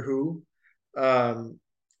Doctor Who. Um,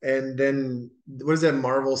 and then what is that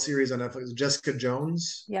Marvel series on Netflix? Jessica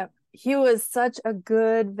Jones. Yep. He was such a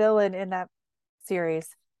good villain in that series.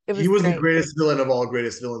 It He was was the great. greatest villain of all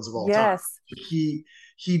greatest villains of all time. Yes.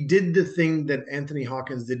 He did the thing that Anthony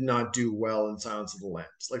Hawkins did not do well in Silence of the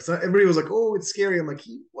Lambs. Like, so everybody was like, "Oh, it's scary." I'm like,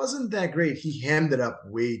 he wasn't that great. He hammed it up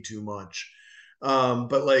way too much.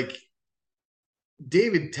 But like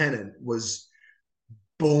David Tennant was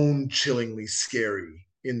bone chillingly scary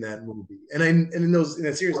in that movie, and in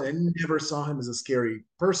that series, I never saw him as a scary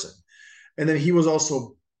person. And then he was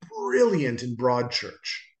also brilliant in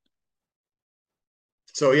Broadchurch.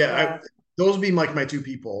 So yeah, Yeah. those would be like my two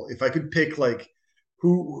people. If I could pick like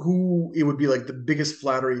who it would be like the biggest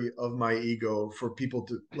flattery of my ego for people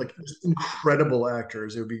to like incredible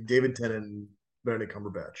actors, it would be David Tennant and Benedict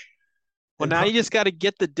Cumberbatch. Well, And now you just got to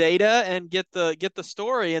get the data and get the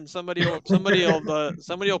story, and somebody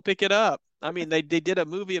will pick it up. I mean, they did a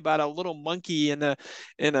movie about a little monkey in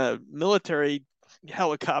a military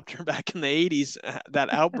helicopter back in the 80s.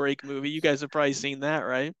 That Outbreak movie. You guys have probably seen that,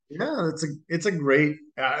 right? yeah, it's a great.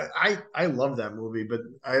 I love that movie, but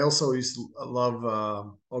I also used to love.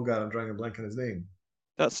 Oh God, I'm drawing a blank on his name.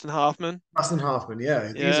 Dustin Hoffman. Dustin Hoffman.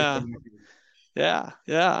 Yeah, he's a Yeah, great. yeah,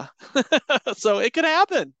 yeah. So it could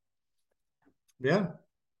happen. Yeah,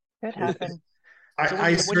 Could happen. So when I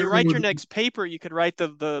you certainly write your would. next paper, you could write the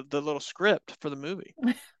little script for the movie.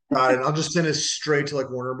 Got it. I'll just send it straight to like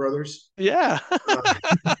Warner Brothers. Yeah.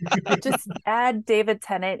 Uh, Just add David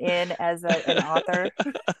Tennant in as an author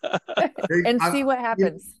and see I, what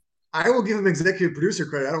happens. I will give him executive producer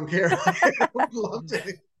credit. I don't care. I would love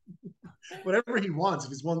to. Whatever he wants,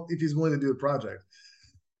 if he's willing to do a project.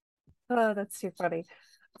 Oh, that's too funny.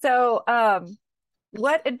 So,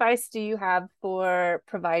 what advice do you have for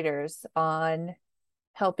providers on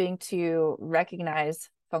helping to recognize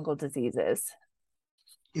fungal diseases?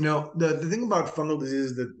 The thing about fungal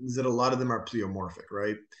diseases is that a lot of them are pleomorphic,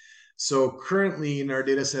 right? So currently in our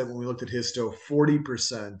data set, when we looked at histo,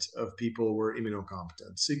 40% of people were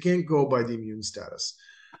immunocompetent. So you can't go by the immune status.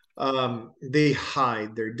 They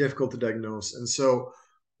hide, they're difficult to diagnose. And so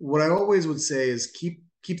what I always would say is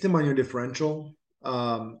keep them on your differential.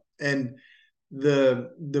 And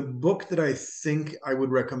the book that I think I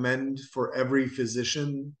would recommend for every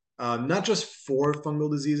physician, not just for fungal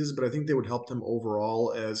diseases, but I think they would help them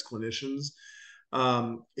overall as clinicians,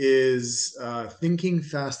 is Thinking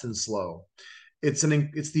Fast and Slow. It's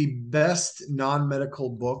the best non-medical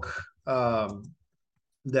book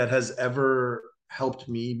that has ever helped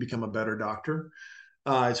me become a better doctor.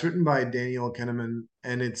 It's written by Daniel Kahneman,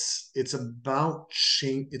 and it's about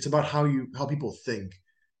change. It's about how people think.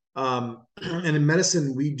 And in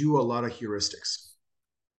medicine, we do a lot of heuristics,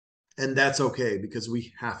 and that's okay because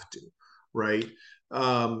we have to, right?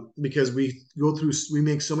 Because we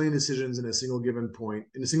make so many decisions in a single given point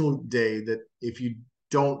in a single day that if you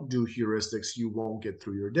don't do heuristics, you won't get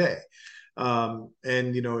through your day. And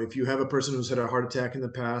if you have a person who's had a heart attack in the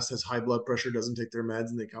past, has high blood pressure, doesn't take their meds,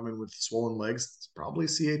 and they come in with swollen legs, it's probably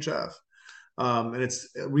CHF. And it's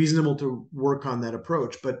reasonable to work on that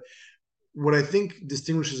approach. But what I think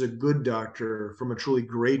distinguishes a good doctor from a truly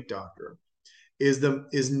great doctor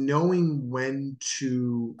is knowing when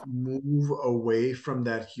to move away from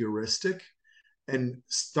that heuristic and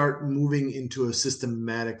start moving into a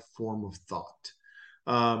systematic form of thought.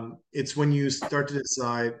 It's when you start to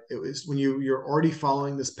decide. It's when you're already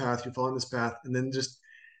following this path, and then just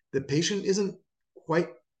the patient isn't quite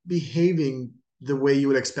behaving the way you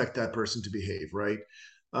would expect that person to behave, right?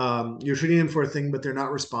 You're treating them for a thing, but they're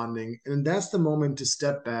not responding. And that's the moment to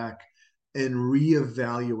step back and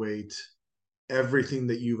reevaluate everything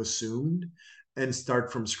that you've assumed and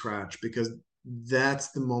start from scratch, because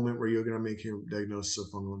that's the moment where you're going to make your diagnosis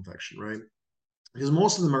of fungal infection, right? Because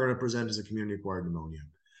most of them are going to present as a community acquired pneumonia.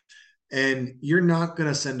 And you're not going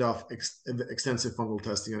to send off extensive fungal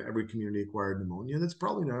testing on every community acquired pneumonia. That's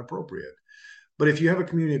probably not appropriate. But if you have a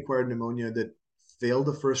community acquired pneumonia that failed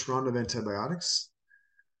the first round of antibiotics,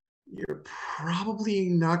 you're probably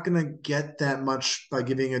not going to get that much by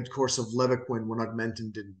giving a course of Levaquin when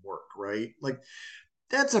Augmentin didn't work, right? Like,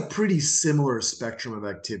 that's a pretty similar spectrum of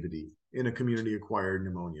activity in a community acquired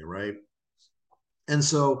pneumonia, right? And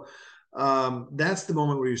so that's the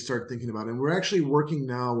moment where you start thinking about it. And we're actually working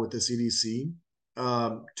now with the CDC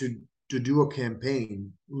to do a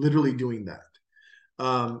campaign, literally doing that.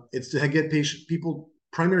 It's to get people,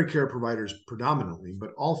 primary care providers predominantly,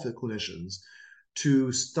 but all clinicians,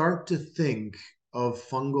 to start to think of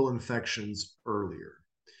fungal infections earlier.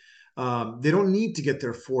 They don't need to get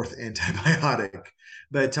their fourth antibiotic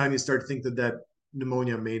by the time you start to think that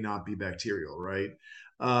pneumonia may not be bacterial, right?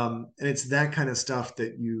 And it's that kind of stuff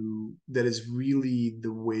that is really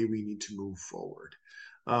the way we need to move forward.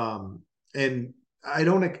 And I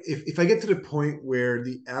don't, if I get to the point where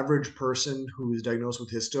the average person who is diagnosed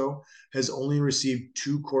with histo has only received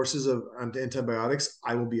 2 courses of antibiotics,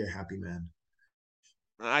 I will be a happy man.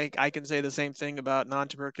 I can say the same thing about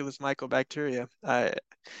non-tuberculous mycobacteria.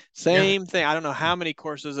 Same thing. I don't know how many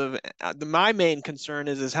courses of my main concern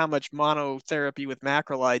is how much monotherapy with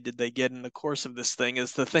macrolide did they get in the course of this thing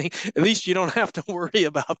is the thing. At least you don't have to worry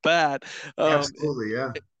about that. Absolutely,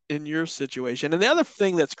 yeah. In your situation. And the other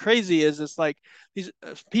thing that's crazy is it's like these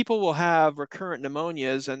people will have recurrent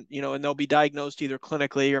pneumonias and and they'll be diagnosed either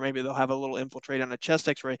clinically or maybe they'll have a little infiltrate on a chest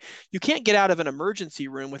x-ray. You can't get out of an emergency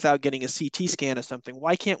room without getting a CT scan of something.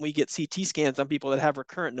 Why can't we get CT scans on people that have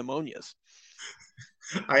recurrent pneumonias?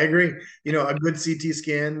 I agree. A good CT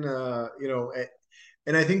scan,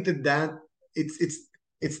 and I think that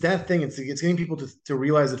it's that thing. It's getting people to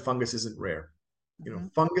realize that fungus isn't rare.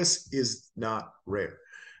 Fungus is not rare.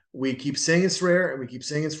 We keep saying it's rare and we keep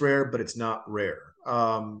saying it's rare, but it's not rare.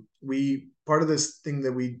 Part of this thing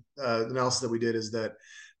that analysis that we did is that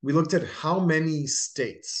we looked at how many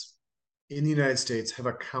states in the United States have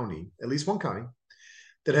a county, at least one county,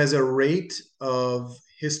 that has a rate of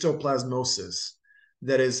histoplasmosis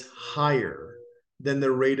that is higher than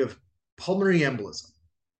the rate of pulmonary embolism.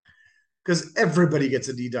 Because everybody gets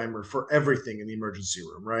a D-dimer for everything in the emergency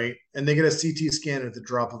room, right? And they get a CT scan at the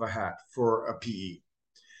drop of a hat for a PE.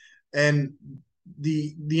 And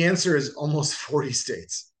the answer is almost 40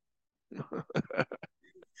 states.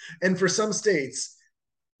 And for some states,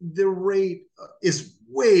 the rate is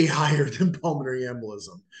way higher than pulmonary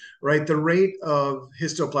embolism, right? The rate of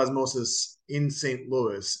histoplasmosis in St.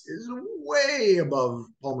 Louis is way above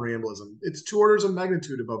pulmonary embolism. It's 2 orders of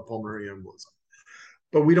magnitude above pulmonary embolism.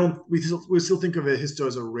 But we still think of histo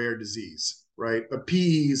as a rare disease, right? But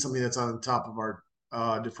PE is something that's on top of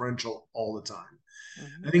our differential all the time.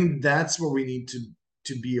 Mm-hmm. I think that's what we need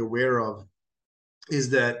to be aware of, is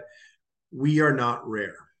that we are not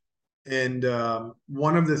rare. And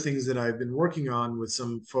one of the things that I've been working on with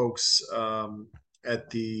some folks from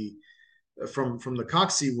the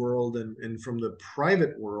COXI world and from the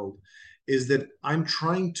private world is that I'm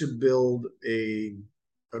trying to build a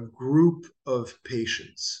group of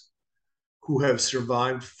patients who have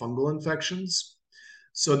survived fungal infections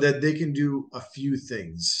so that they can do a few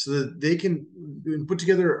things, so that they can put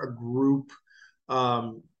together a group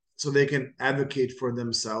so they can advocate for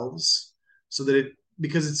themselves, so that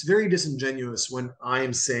because it's very disingenuous when I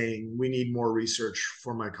am saying we need more research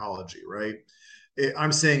for mycology, right?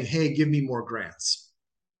 I'm saying, hey, give me more grants.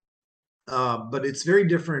 But it's very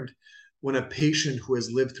different when a patient who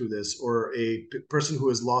has lived through this, or a person who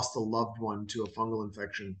has lost a loved one to a fungal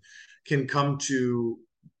infection, can come to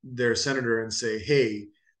their senator and say, hey,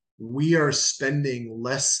 we are spending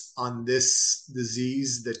less on this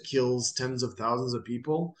disease that kills tens of thousands of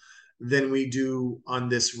people than we do on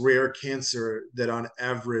this rare cancer that on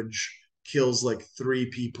average kills like 3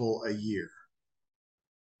 people a year.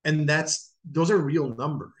 And those are real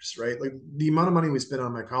numbers, right? Like, the amount of money we spend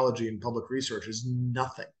on mycology and public research is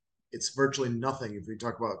nothing. It's virtually nothing if we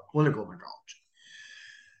talk about clinical mycology.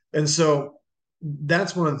 And so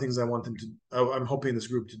that's one of the things I'm hoping this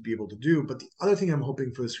group to be able to do. But the other thing I'm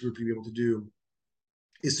hoping for this group to be able to do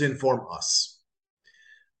is to inform us.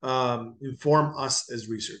 Inform us as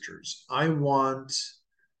researchers. I want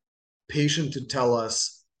patient to tell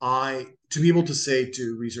us, to be able to say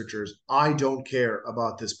to researchers, I don't care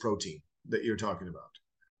about this protein that you're talking about.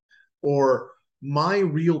 Or my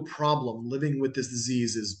real problem living with this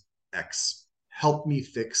disease is X. Help me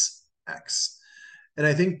fix X. And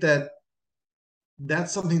I think that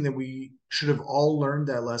that's something that we should have all learned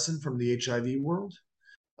that lesson from the HIV world.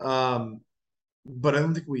 Um, but I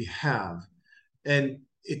don't think we have. And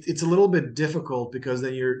it's a little bit difficult because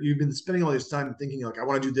then you've been spending all this time thinking like, I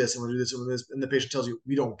want to do this, I want to do this, I want to do this, and the patient tells you,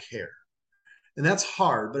 we don't care. And that's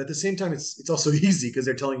hard, but at the same time, it's also easy because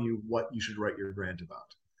they're telling you what you should write your grant about.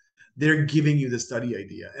 They're giving you the study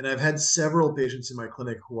idea. And I've had several patients in my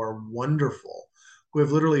clinic who are wonderful, who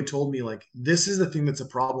have literally told me, like, this is the thing that's a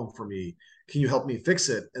problem for me. Can you help me fix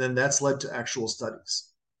it? And then that's led to actual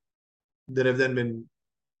studies that have then been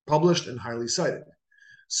published and highly cited.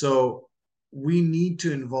 So we need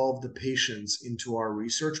to involve the patients into our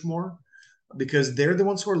research more because they're the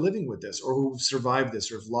ones who are living with this or who've survived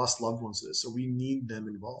this or have lost loved ones to this. So we need them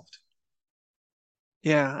involved.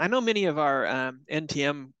 Yeah, I know many of our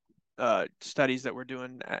NTM studies that we're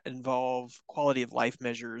doing involve quality of life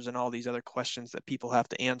measures and all these other questions that people have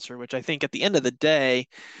to answer, which I think at the end of the day,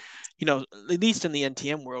 at least in the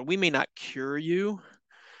NTM world, we may not cure you,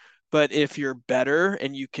 but if you're better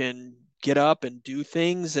and you can get up and do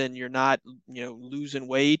things and you're not, losing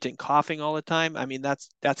weight and coughing all the time, I mean, that's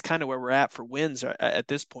kind of where we're at for wins at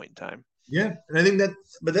this point in time. Yeah. And I think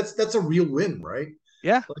that's a real win, right?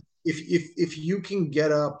 Yeah. Like if you can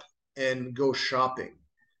get up and go shopping,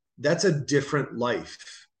 that's a different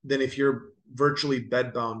life than if you're virtually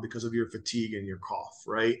bedbound because of your fatigue and your cough,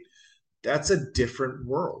 right? That's a different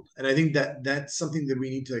world. And I think that that's something that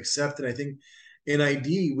we need to accept. And I think in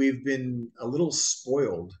ID, we've been a little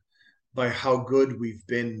spoiled by how good we've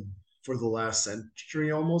been for the last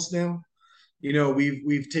century almost now.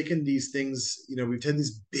 We've taken these things, we've had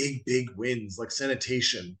these big wins like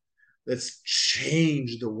sanitation that's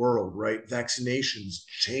changed the world, right? Vaccinations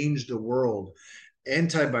changed the world.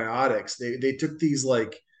 Antibiotics, they took these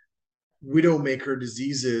like widowmaker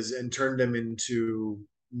diseases and turned them into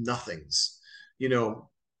nothings, you know,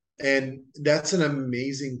 and that's an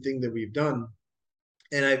amazing thing that we've done.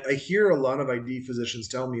 And I hear a lot of ID physicians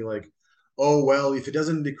tell me like, oh, well, if it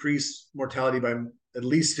doesn't decrease mortality by at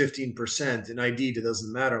least 15% in ID, it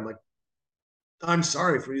doesn't matter. I'm like, I'm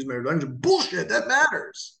sorry for using my language. Bullshit, that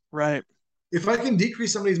matters. Right. If I can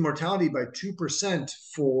decrease somebody's mortality by 2%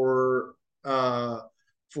 for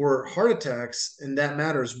heart attacks, and that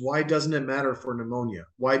matters, why doesn't it matter for pneumonia?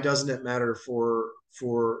 Why doesn't it matter for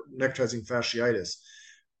necrotizing fasciitis?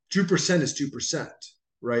 2% is 2%,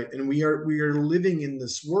 right? And we are living in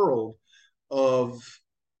this world of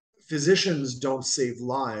physicians don't save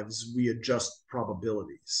lives, we adjust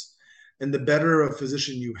probabilities. And the better a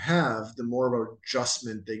physician you have, the more of an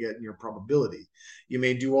adjustment they get in your probability. You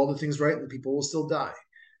may do all the things right and the people will still die.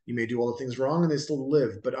 You may do all the things wrong and they still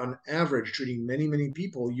live. But on average, treating many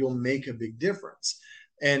people, you'll make a big difference.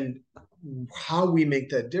 And how we make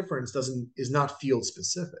that difference is not field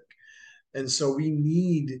specific. And so we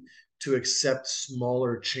need to accept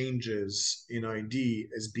smaller changes in ID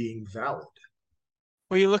as being valid.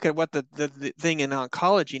 Well, you look at what the thing in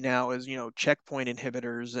oncology now is, checkpoint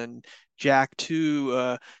inhibitors and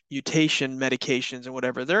JAK2 mutation medications and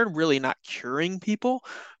whatever. They're really not curing people,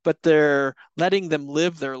 but they're letting them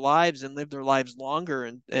live their lives and live their lives longer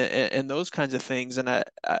and those kinds of things. And I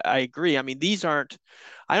agree. I mean, these aren't,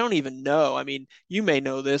 I don't even know. I mean, you may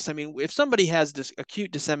know this. I mean, if somebody has this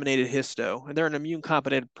acute disseminated histo and they're an immune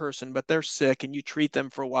competent person, but they're sick and you treat them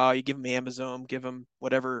for a while, you give them Amazome, give them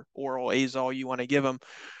whatever oral azole you want to give them.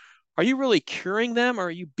 Are you really curing them or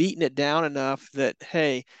are you beating it down enough that,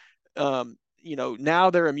 hey, now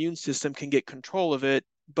their immune system can get control of it,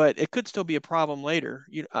 but it could still be a problem later.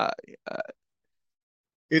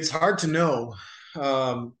 It's hard to know.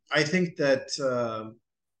 I think that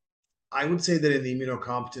I would say that in the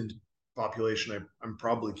immunocompetent population, I'm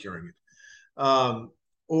probably curing it.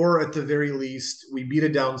 Or at the very least, we beat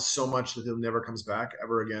it down so much that it never comes back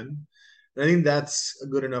ever again. And I think that's a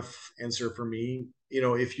good enough answer for me.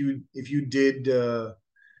 If you did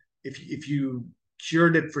if you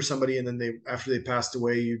cured it for somebody and then after they passed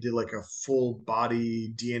away, you did like a full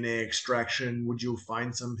body DNA extraction, would you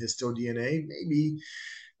find some histo DNA?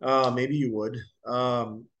 Maybe you would.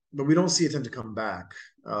 But we don't see it tend to come back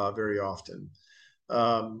very often.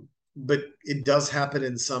 But it does happen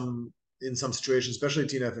in some situations, especially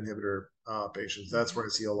TNF inhibitor patients. That's where I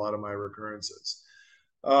see a lot of my recurrences.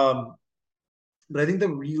 But I think the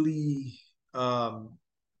really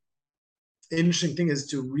interesting thing is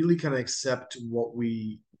to really kind of accept what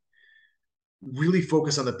we really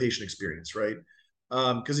focus on the patient experience, right?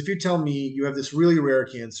 Because if you tell me you have this really rare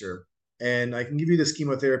cancer and I can give you this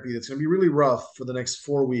chemotherapy that's going to be really rough for the next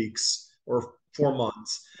 4 weeks or 4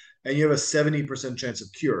 months, and you have a 70% chance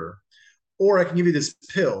of cure. Or I can give you this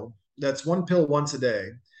pill that's one pill once a day,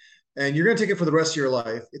 and you're going to take it for the rest of your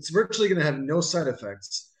life. It's virtually going to have no side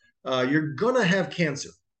effects. You're going to have cancer.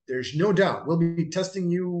 There's no doubt. We'll be testing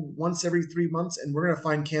you once every 3 months, and we're going to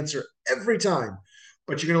find cancer every time,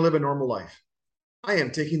 but you're going to live a normal life. I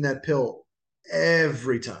am taking that pill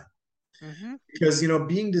every time. Because,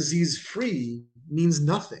 being disease free means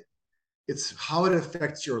nothing. It's how it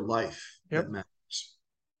affects your life that matters.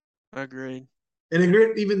 Agreed. And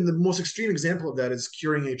even the most extreme example of that is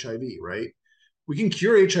curing HIV, right? We can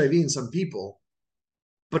cure HIV in some people,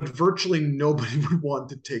 but virtually nobody would want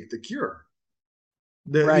to take the cure.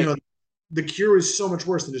 The cure is so much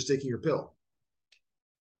worse than just taking your pill.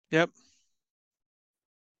 Yep.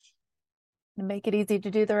 And make it easy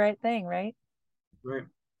to do the right thing, right? Right.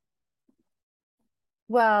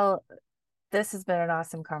 Well, this has been an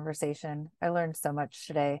awesome conversation. I learned so much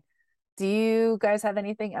today. Do you guys have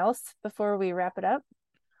anything else before we wrap it up?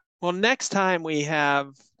 Well, next time we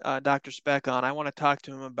have Dr. Speck on, I want to talk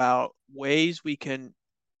to him about ways we can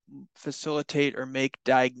facilitate or make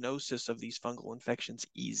diagnosis of these fungal infections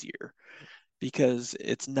easier, because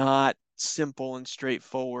it's not simple and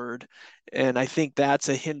straightforward. And I think that's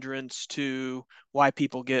a hindrance to why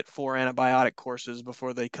people get 4 antibiotic courses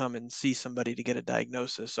before they come and see somebody to get a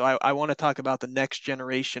diagnosis. So I want to talk about the next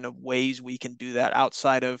generation of ways we can do that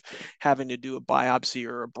outside of having to do a biopsy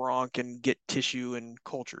or a bronch and get tissue and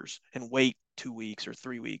cultures and wait 2 weeks or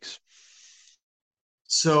 3 weeks.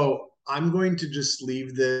 So I'm going to just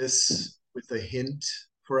leave this with a hint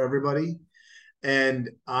for everybody. And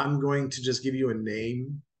I'm going to just give you a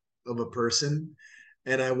name of a person.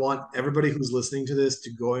 And I want everybody who's listening to this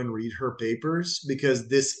to go and read her papers, because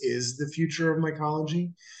this is the future of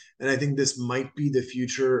mycology. And I think this might be the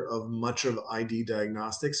future of much of ID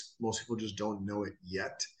diagnostics. Most people just don't know it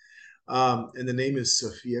yet. And the name is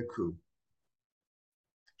Sophia Koo.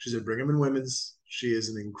 She's at Brigham and Women's. She is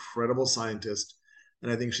an incredible scientist,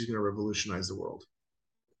 and I think she's going to revolutionize the world.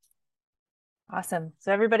 Awesome.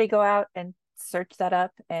 So everybody go out and search that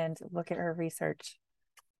up and look at her research.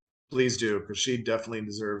 Please do, because she definitely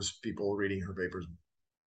deserves people reading her papers.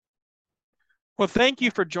 Well, thank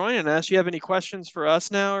you for joining us. You have any questions for us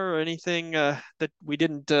now, or anything that we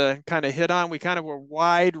didn't kind of hit on? We kind of were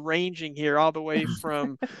wide ranging here, all the way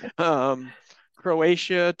from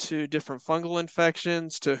Croatia to different fungal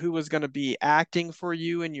infections to who was going to be acting for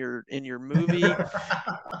you in your movie.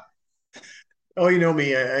 Oh, you know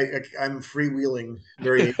me. I'm freewheeling.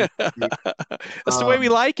 Very. That's the way we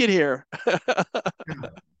like it here.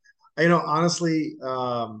 Honestly,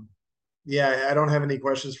 yeah, I don't have any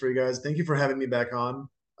questions for you guys. Thank you for having me back on.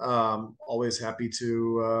 Always happy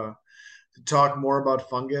to talk more about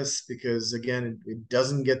fungus, because again, it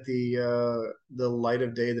doesn't get the light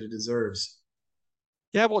of day that it deserves.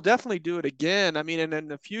 Yeah, we'll definitely do it again. I mean, and in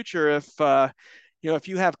the future, if if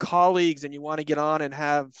you have colleagues and you want to get on and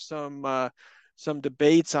have some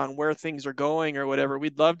debates on where things are going or whatever,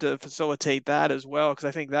 we'd love to facilitate that as well, because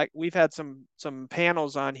I think that we've had some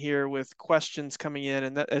panels on here with questions coming in,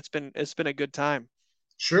 and that it's been a good time.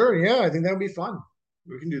 Sure, yeah, I think that would be fun.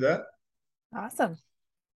 We can do that. Awesome.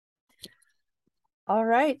 All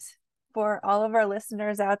right. For all of our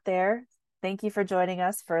listeners out there, thank you for joining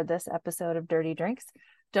us for this episode of Dirty Drinks.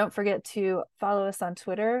 Don't forget to follow us on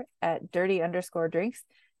Twitter at dirty_drinks.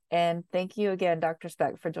 And thank you again, Dr.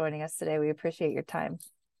 Speck, for joining us today. We appreciate your time.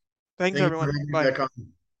 Thanks, everyone. Bye.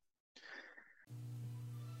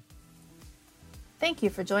 Thank you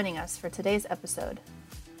for joining us for today's episode.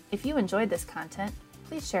 If you enjoyed this content,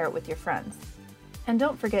 please share it with your friends. And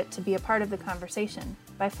don't forget to be a part of the conversation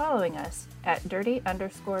by following us at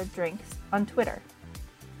dirty_drinks on Twitter.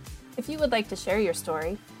 If you would like to share your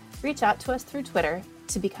story, reach out to us through Twitter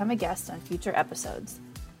to become a guest on future episodes.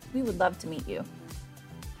 We would love to meet you.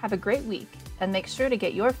 Have a great week, and make sure to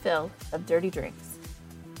get your fill of dirty drinks.